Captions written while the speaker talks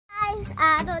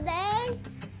guys, today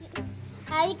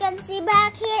you can see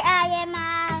back here I am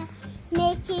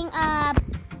making a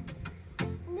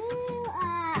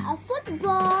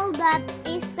football that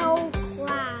is so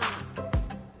flat.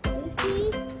 You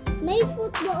see, my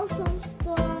football is so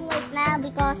strong right now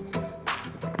because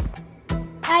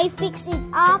I fix it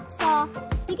up. So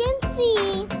you can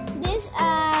see this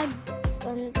tire.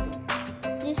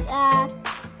 Is this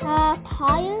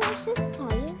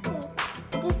tire?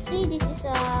 You can see this is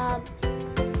a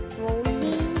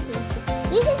rolling.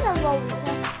 This is a roll. So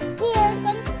here you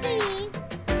can see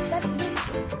that this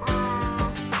is a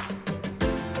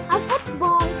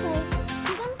football. So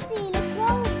you can see, let's go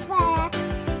back.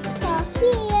 So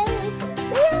here,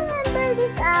 do you remember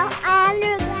this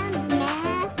underground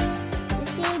mask? You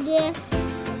see this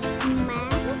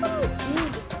mask?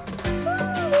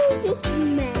 This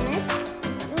mask.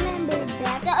 Remember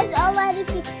that? So it's already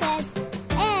fixed.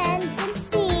 And you can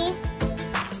see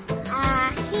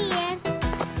here,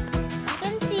 you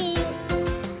can see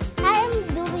I am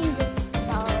doing this.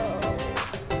 So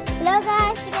hello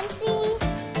guys, you can see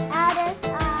there's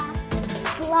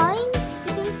blinds.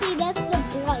 You can see that's the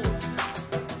blinds.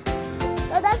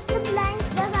 So that's the blinds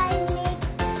that I make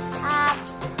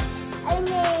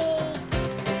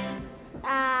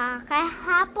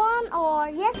happen or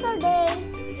yesterday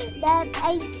that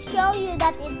I show you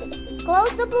that it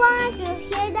close the blinds. You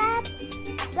hear that?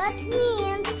 That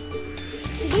means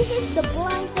this is the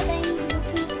blinds that I'm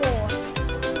looking for.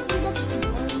 See the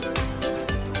blinds?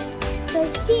 So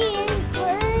here,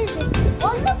 where is it?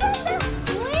 Oh, look at the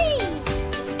wing!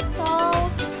 So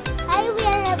I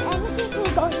will have anything to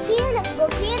go here. Let's go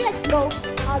here. Let's go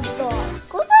outdoor.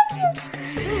 Go here.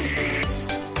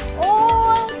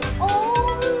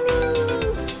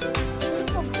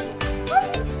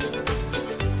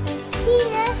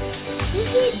 Here, you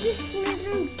see this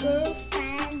little girl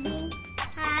standing.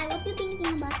 Hi, what you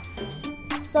thinking about?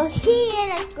 So here,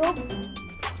 let's go.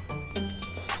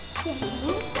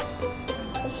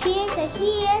 So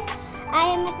here, I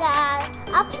am at the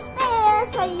upstairs,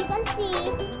 so you can see.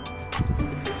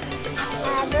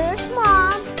 There's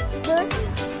mom.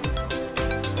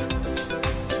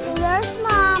 There's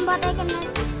mom, but I cannot.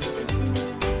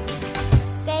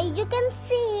 Okay, you can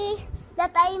see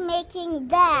that I'm making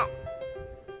that.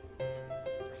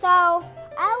 So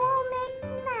I will make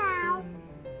now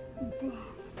this.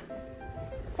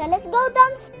 So let's go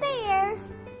downstairs.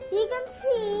 You can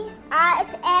see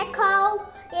it's echo.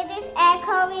 It is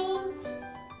echoing.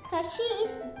 So she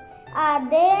is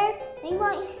there.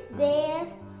 Mingmong is there.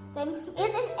 So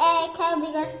it is echo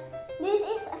because this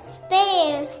is a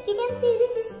stairs. You can see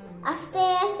this is a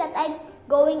stairs that I'm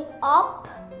going up.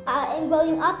 I'm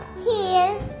going up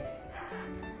here.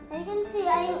 You can see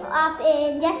I'm up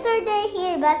in yesterday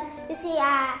here, but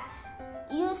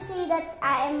you see that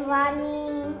I am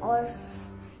running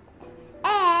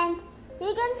and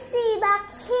you can see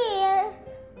back here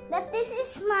that this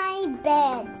is my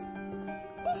bed.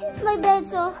 This is my bed,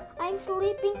 so I'm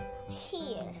sleeping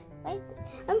here, right?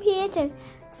 I'm here, so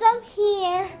I'm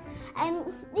here.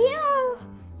 Do you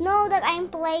know that I'm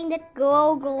playing that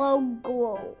glow, glow,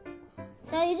 glow?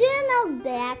 So you do know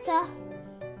that. So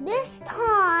this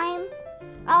time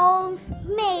I'll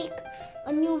make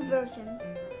a new version.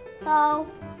 So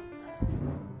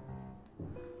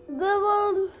we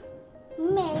will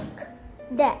make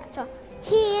that. So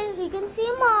here you can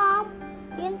see mom.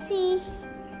 You can see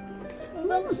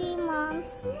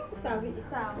moms.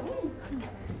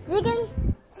 You can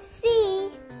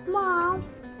see mom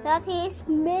that is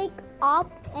make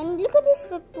up, and look at this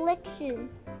reflection.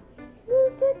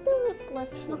 Look at the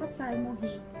reflection. Look at Simon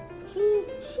here.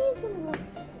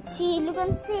 She look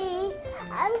and see.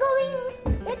 I'm going.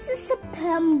 It's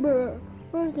September.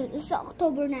 Where is it? It's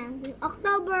October now.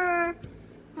 October.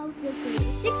 How's it?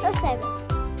 6 or 7.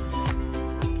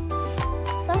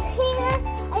 So here,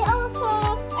 I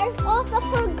also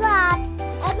forgot.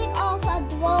 I make also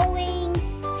drawings.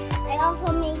 I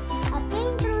also make a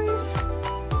painters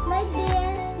like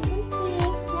this. You can see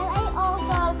that I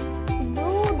also do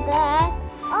that.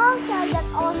 Also, that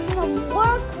also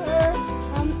worker,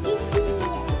 engineer,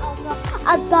 and also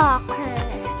a doctor.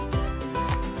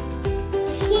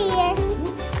 Here,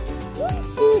 you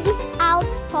see this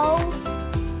outpost.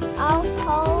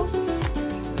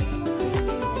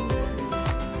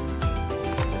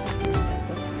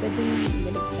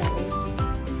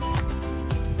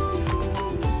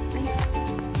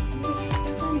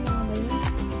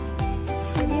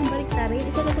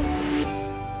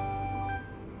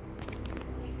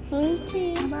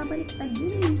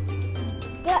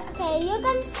 Okay, you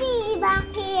can see back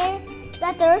here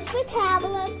that there's my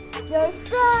tablet, there's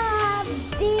the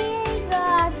big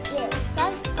this.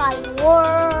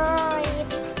 Wait.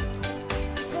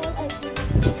 When I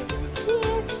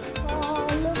here, oh,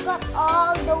 look at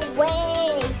all the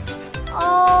waves.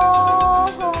 Oh.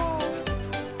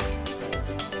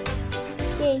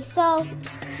 Okay, so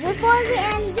before we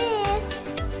end this,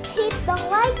 hit the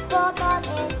like button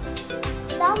and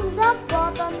thumbs up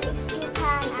button if you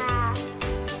can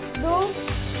do.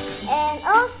 And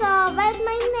also write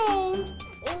my name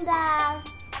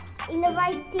in the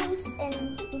writings, and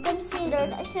you can see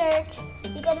there's a search.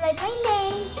 You can write my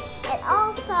name, and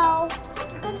also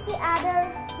you can see other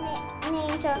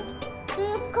names. So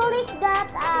you click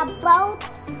that about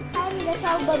the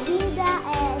Salvadida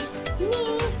and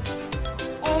me,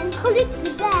 and click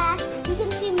that. You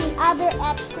can see me other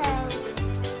episodes.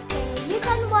 Okay, you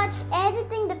can watch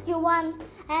anything that you want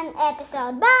an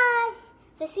episode. Bye.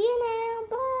 So see you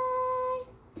now.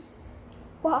 Bye.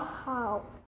 Wow.